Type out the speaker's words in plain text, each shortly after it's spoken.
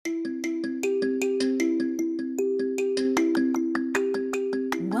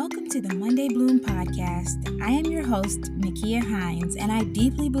podcast. I am your host, Nakia Hines, and I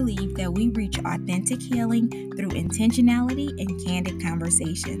deeply believe that we reach authentic healing through intentionality and candid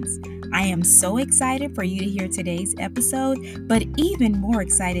conversations. I am so excited for you to hear today's episode, but even more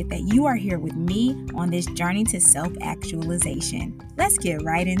excited that you are here with me on this journey to self-actualization. Let's get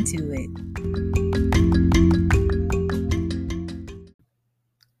right into it.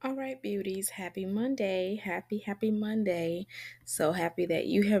 All right, beauties, happy Monday. Happy Monday. So happy that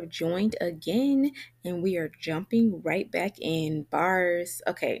you have joined again and we are jumping right back in bars.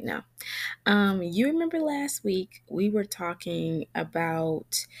 Okay, now, you remember last week we were talking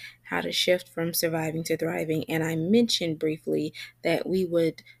about how to shift from surviving to thriving, and I mentioned briefly that we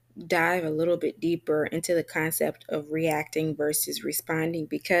would dive a little bit deeper into the concept of reacting versus responding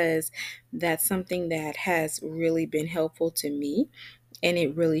because that's something that has really been helpful to me, and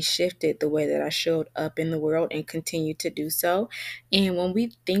it really shifted the way that I showed up in the world and continue to do so. And when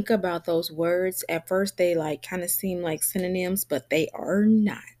we think about those words, at first they like kind of seem like synonyms, but they are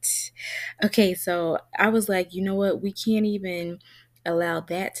not. Okay, so I was like, you know what? We can't even allow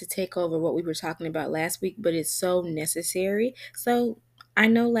that to take over what we were talking about last week, but it's so necessary. So I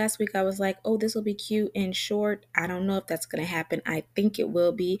know last week I was like, oh, this will be cute and short. I don't know if that's going to happen. I think it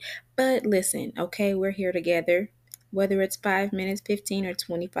will be. But listen, okay, we're here together. Whether it's 5 minutes, 15, or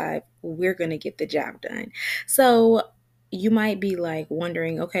 25, we're going to get the job done. So you might be like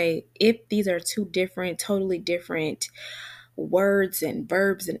wondering, okay, if these are two different, totally different words and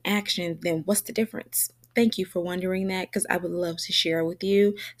verbs and actions, then what's the difference? Thank you for wondering that because I would love to share with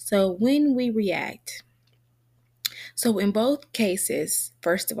you. So when we react, so in both cases,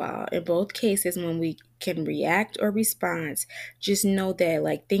 first of all, in both cases, when we can react or respond, just know that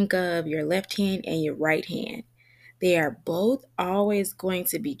like think of your left hand and your right hand. They are both always going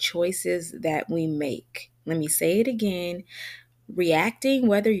to be choices that we make. Let me say it again. Reacting,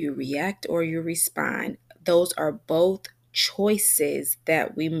 whether you react or you respond, those are both choices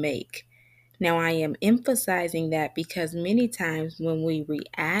that we make. Now, I am emphasizing that because many times when we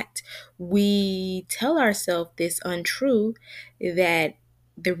react, we tell ourselves this untrue that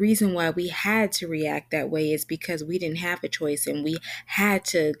the reason why we had to react that way is because we didn't have a choice and we had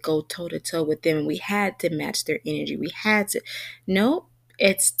to go toe to toe with them and we had to match their energy. We had to. No,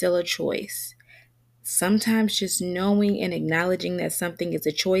 it's still a choice. Sometimes just knowing and acknowledging that something is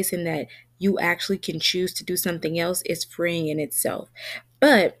a choice and that you actually can choose to do something else is freeing in itself.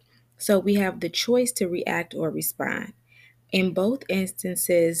 But so we have the choice to react or respond. In both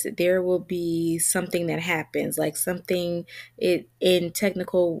instances, there will be something that happens, like something it in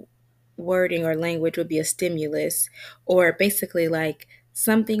technical wording or language would be a stimulus, or basically like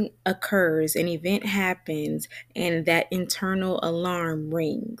something occurs, an event happens, and that internal alarm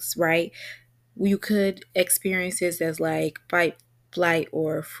rings, right? You could experience this as like fight, flight,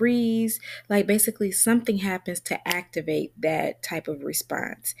 or freeze. Like basically, something happens to activate that type of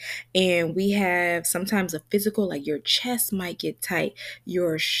response. And we have sometimes a physical, like your chest might get tight,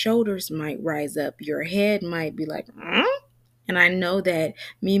 your shoulders might rise up, your head might be like, and I know that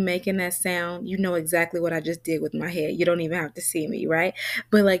me making that sound, you know exactly what I just did with my head. You don't even have to see me, right?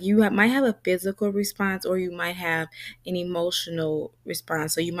 But like might have a physical response or you might have an emotional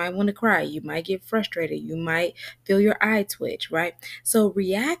response. So you might want to cry. You might get frustrated. You might feel your eye twitch, right? So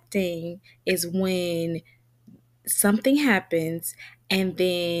reacting is when something happens and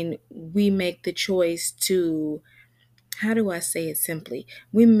then we make the choice to, how do I say it simply?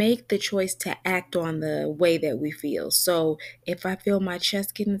 We make the choice to act on the way that we feel. So if I feel my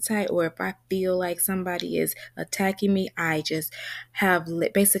chest getting tight or if I feel like somebody is attacking me, I just have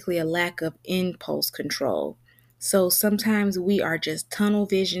basically a lack of impulse control. So sometimes we are just tunnel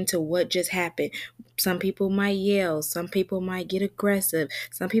vision to what just happened. Some people might yell. Some people might get aggressive.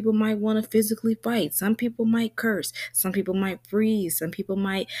 Some people might want to physically fight. Some people might curse. Some people might freeze. Some people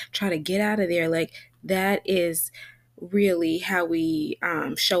might try to get out of there. Like that is really how we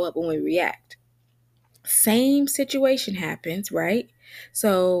show up when we react. Same situation happens, right?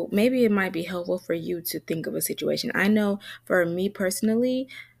 So maybe it might be helpful for you to think of a situation. I know for me personally,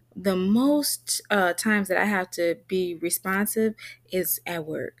 the most times that I have to be responsive is at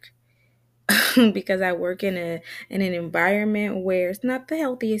work. Because I work in an environment where it's not the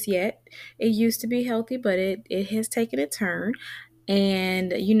healthiest yet. It used to be healthy, but it has taken a turn.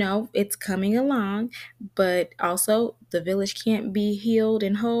 And it's coming along, but also the village can't be healed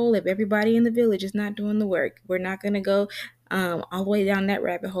and whole if everybody in the village is not doing the work. We're not going to go all the way down that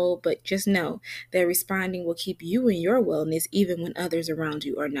rabbit hole, but just know that responding will keep you in your wellness even when others around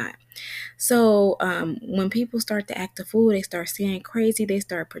you are not. So when people start to act a fool, they start saying crazy, they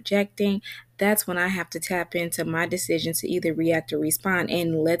start projecting. That's when I have to tap into my decision to either react or respond.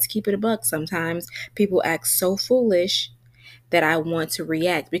 And let's keep it a buck. Sometimes people act so foolish that I want to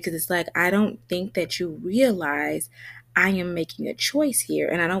react because it's like, I don't think that you realize I am making a choice here.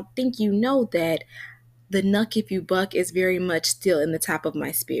 And I don't think you know that the nuck if you buck is very much still in the top of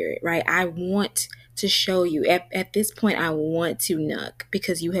my spirit, right? I want to show you at this point, I want to nuck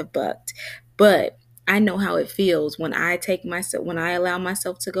because you have bucked. But I know how it feels when when I allow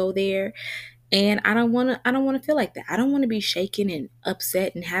myself to go there. And I don't want to feel like that. I don't want to be shaken and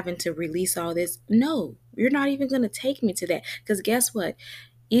upset and having to release all this. No, you're not even going to take me to that. Because guess what?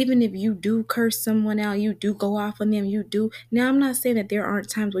 Even if you do curse someone out, you do go off on them, you do. Now, I'm not saying that there aren't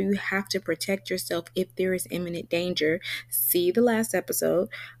times where you have to protect yourself if there is imminent danger. See the last episode.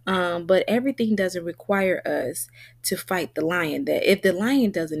 But everything doesn't require us to fight the lion. That if the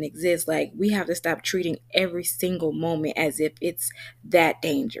lion doesn't exist, like we have to stop treating every single moment as if it's that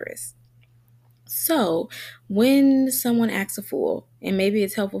dangerous. So, when someone acts a fool, and maybe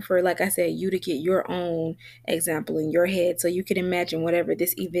it's helpful for, like I said, you to get your own example in your head so you can imagine whatever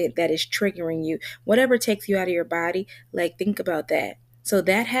this event that is triggering you, whatever takes you out of your body, like think about that. So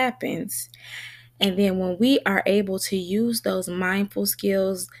that happens. And then when we are able to use those mindful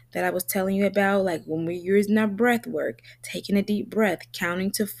skills that I was telling you about, like when we're using our breath work, taking a deep breath,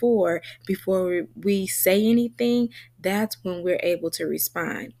 counting to 4 before we say anything, that's when we're able to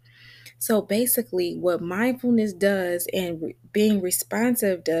respond. So basically, what mindfulness does and being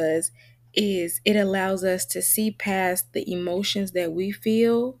responsive does is it allows us to see past the emotions that we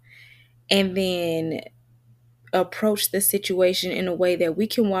feel and then approach the situation in a way that we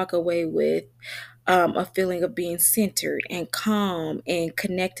can walk away with a feeling of being centered and calm and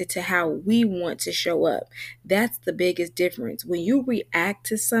connected to how we want to show up. That's the biggest difference. When you react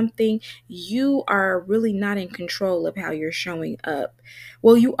to something, you are really not in control of how you're showing up.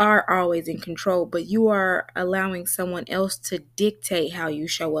 Well, you are always in control, but you are allowing someone else to dictate how you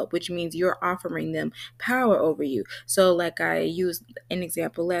show up, which means you're offering them power over you. So, like I used an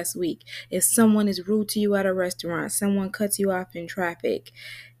example last week, if someone is rude to you at a restaurant, someone cuts you off in traffic,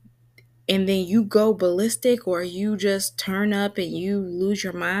 and then you go ballistic or you just turn up and you lose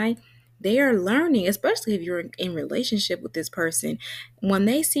your mind, they are learning, especially if you're in relationship with this person. When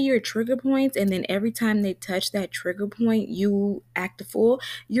they see your trigger points and then every time they touch that trigger point, you act a fool,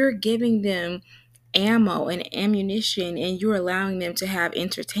 you're giving them ammo and ammunition and you're allowing them to have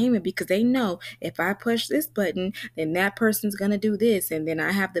entertainment because they know if I push this button, then that person's going to do this and then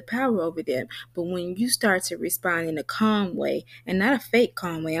I have the power over them. But when you start to respond in a calm way and not a fake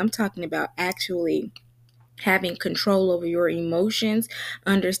calm way, I'm talking about actually having control over your emotions,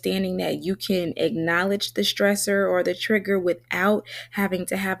 understanding that you can acknowledge the stressor or the trigger without having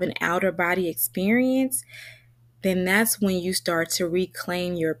to have an outer body experience, then that's when you start to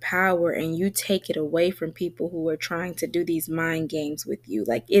reclaim your power and you take it away from people who are trying to do these mind games with you.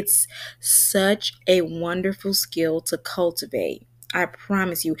 Like it's such a wonderful skill to cultivate. I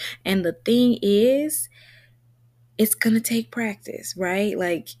promise you. And the thing is, it's going to take practice, right?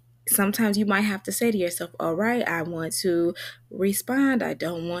 Like sometimes you might have to say to yourself, all right, I want to respond. I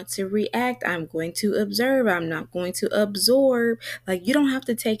don't want to react. I'm going to observe. I'm not going to absorb. Like you don't have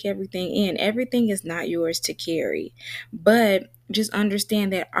to take everything in. Everything is not yours to carry. But just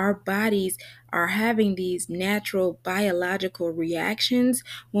understand that our bodies are having these natural biological reactions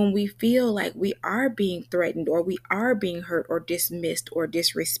when we feel like we are being threatened or we are being hurt or dismissed or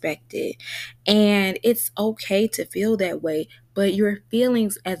disrespected. And it's okay to feel that way, but your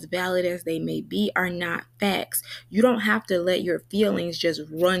feelings, as valid as they may be, are not facts. You don't have to let your feelings just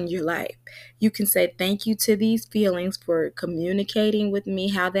run your life. You can say thank you to these feelings for communicating with me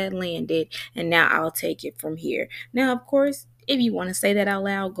how that landed, and now I'll take it from here. Now, of course, if you want to say that out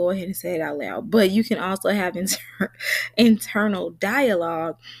loud, go ahead and say it out loud. But you can also have internal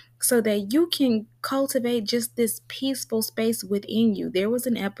dialogue so that you can cultivate just this peaceful space within you. There was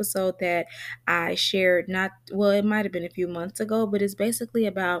an episode that I shared, not, well, it might have been a few months ago, but it's basically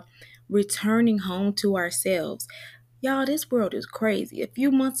about returning home to ourselves. Y'all, this world is crazy. A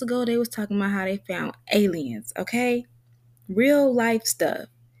few months ago, they was talking about how they found aliens, okay? Real life stuff.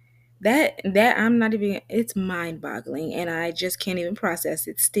 That I'm not even, it's mind-boggling and I just can't even process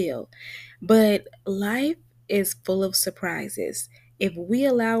it still. But life is full of surprises. If we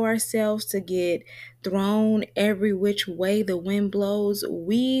allow ourselves to get thrown every which way the wind blows,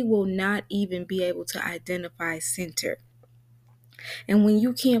 we will not even be able to identify center. And when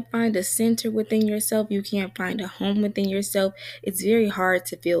you can't find a center within yourself, you can't find a home within yourself, it's very hard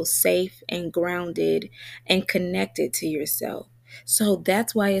to feel safe and grounded and connected to yourself. So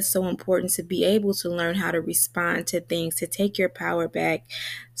that's why it's so important to be able to learn how to respond to things, to take your power back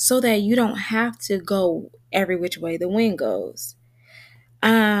so that you don't have to go every which way the wind goes.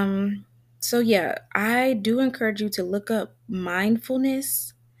 Um so yeah, I do encourage you to look up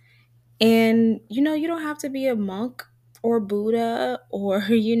mindfulness, and you don't have to be a monk or Buddha or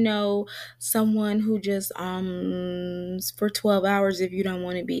someone who just for 12 hours if you don't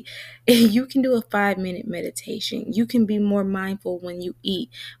want to be. You can do a 5-minute meditation. You can be more mindful when you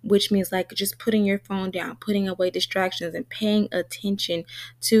eat, which means like just putting your phone down, putting away distractions and paying attention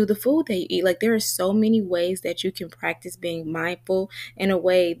to the food that you eat. Like there are so many ways that you can practice being mindful in a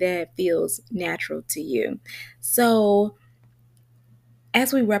way that feels natural to you. So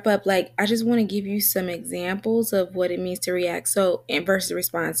as we wrap up, like I just want to give you some examples of what it means to react. So, and versus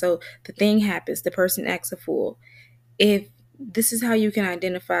respond. So the thing happens, the person acts a fool. If this is how you can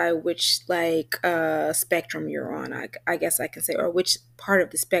identify which spectrum you're on, I guess I can say, or which part of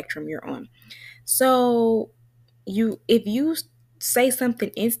the spectrum you're on. So if you say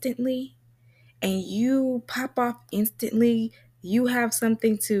something instantly and you pop off instantly, you have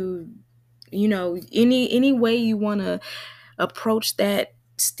something to, any way you want to approach that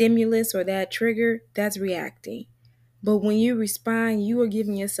stimulus or that trigger, that's reacting. But when you respond, you are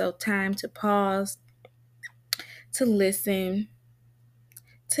giving yourself time to pause, to listen,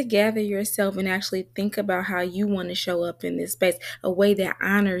 to gather yourself and actually think about how you want to show up in this space, a way that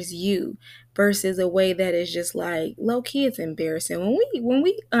honors you versus a way that is just like low key. It's embarrassing. When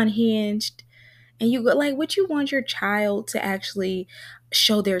we unhinged and you go like, would you want your child to actually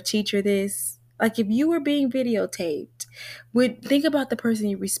show their teacher this? Like if you were being videotaped, would think about the person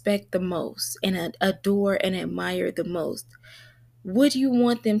you respect the most and adore and admire the most. Would you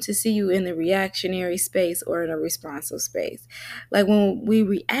want them to see you in the reactionary space or in a responsive space? Like when we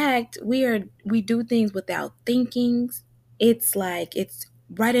react, we do things without thinking. It's like it's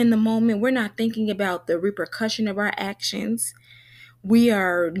right in the moment. We're not thinking about the repercussion of our actions. We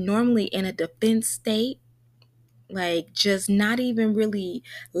are normally in a defense state, like just not even really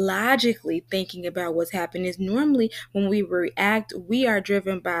logically thinking about what's happening. Is normally when we react, we are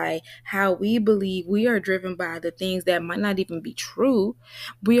driven by how we believe, we are driven by the things that might not even be true,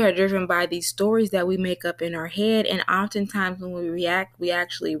 we are driven by these stories that we make up in our head, and oftentimes when we react we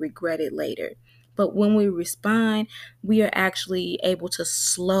actually regret it later. But when we respond, we are actually able to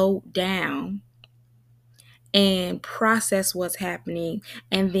slow down and process what's happening,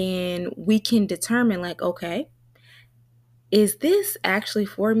 and then we can determine like, okay, is this actually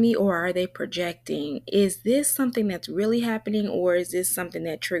for me or are they projecting? Is this something that's really happening or is this something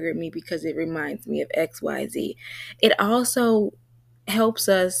that triggered me because it reminds me of XYZ? It also helps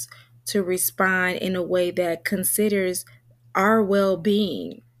us to respond in a way that considers our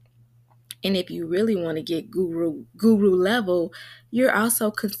well-being. And if you really want to get guru level, you're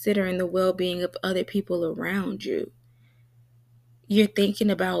also considering the well-being of other people around you. You're thinking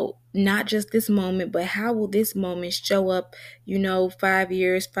about not just this moment, but how will this moment show up, 5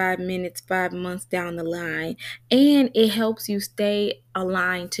 years, 5 minutes, 5 months down the line. And it helps you stay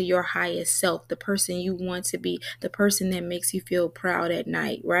aligned to your highest self, the person you want to be, the person that makes you feel proud at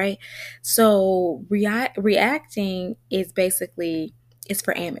night, right? So reacting is basically, it's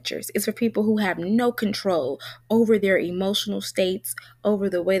for amateurs. It's for people who have no control over their emotional states, over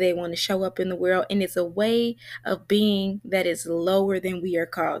the way they want to show up in the world. And it's a way of being that is lower than we are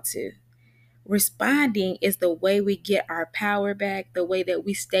called to. Responding is the way we get our power back, the way that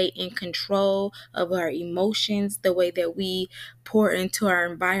we stay in control of our emotions, the way that we pour into our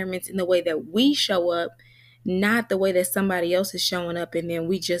environments, and the way that we show up, not the way that somebody else is showing up and then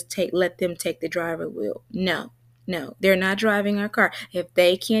we just let them take the driver wheel. No. No, they're not driving our car. If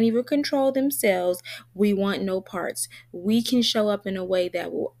they can't even control themselves, we want no parts. We can show up in a way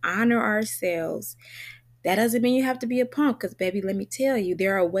that will honor ourselves. That doesn't mean you have to be a punk, because, baby, let me tell you,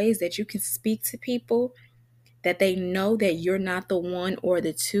 there are ways that you can speak to people that they know that you're not the one or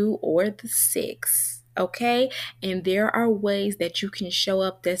the two or the six, okay? And there are ways that you can show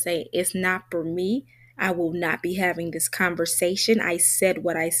up that say, it's not for me. I will not be having this conversation. I said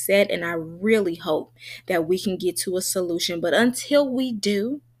what I said, and I really hope that we can get to a solution. But until we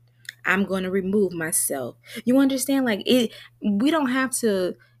do, I'm going to remove myself. You understand? Like it, we don't have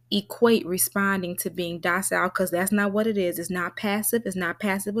to equate responding to being docile, because that's not what it is. It's not passive. It's not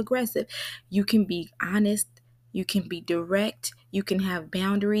passive aggressive. You can be honest. You can be direct. You can have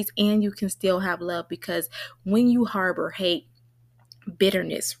boundaries, and you can still have love, because when you harbor hate,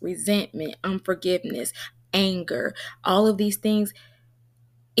 bitterness, resentment, unforgiveness, anger, all of these things,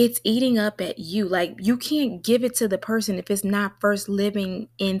 it's eating up at you. Like, you can't give it to the person if it's not first living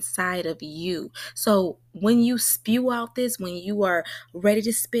inside of you. So when you spew out this, when you are ready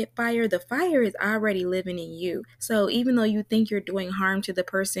to spit fire, the fire is already living in you. So even though you think you're doing harm to the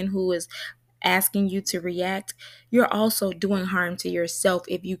person who is asking you to react, you're also doing harm to yourself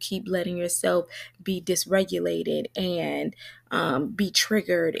if you keep letting yourself be dysregulated and be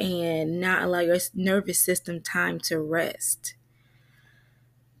triggered and not allow your nervous system time to rest.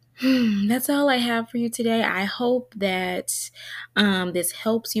 That's all I have for you today. I hope that this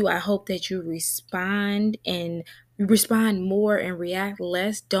helps you. I hope that you respond more and react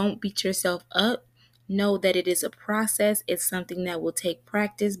less. Don't beat yourself up. Know that it is a process. It's something that will take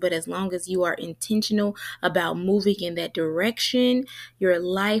practice, but as long as you are intentional about moving in that direction, your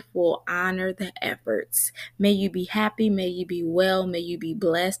life will honor the efforts. May you be happy. May you be well. May you be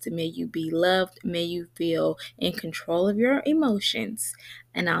blessed. May you be loved. May you feel in control of your emotions.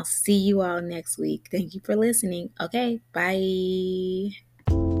 And I'll see you all next week. Thank you for listening. Okay, bye.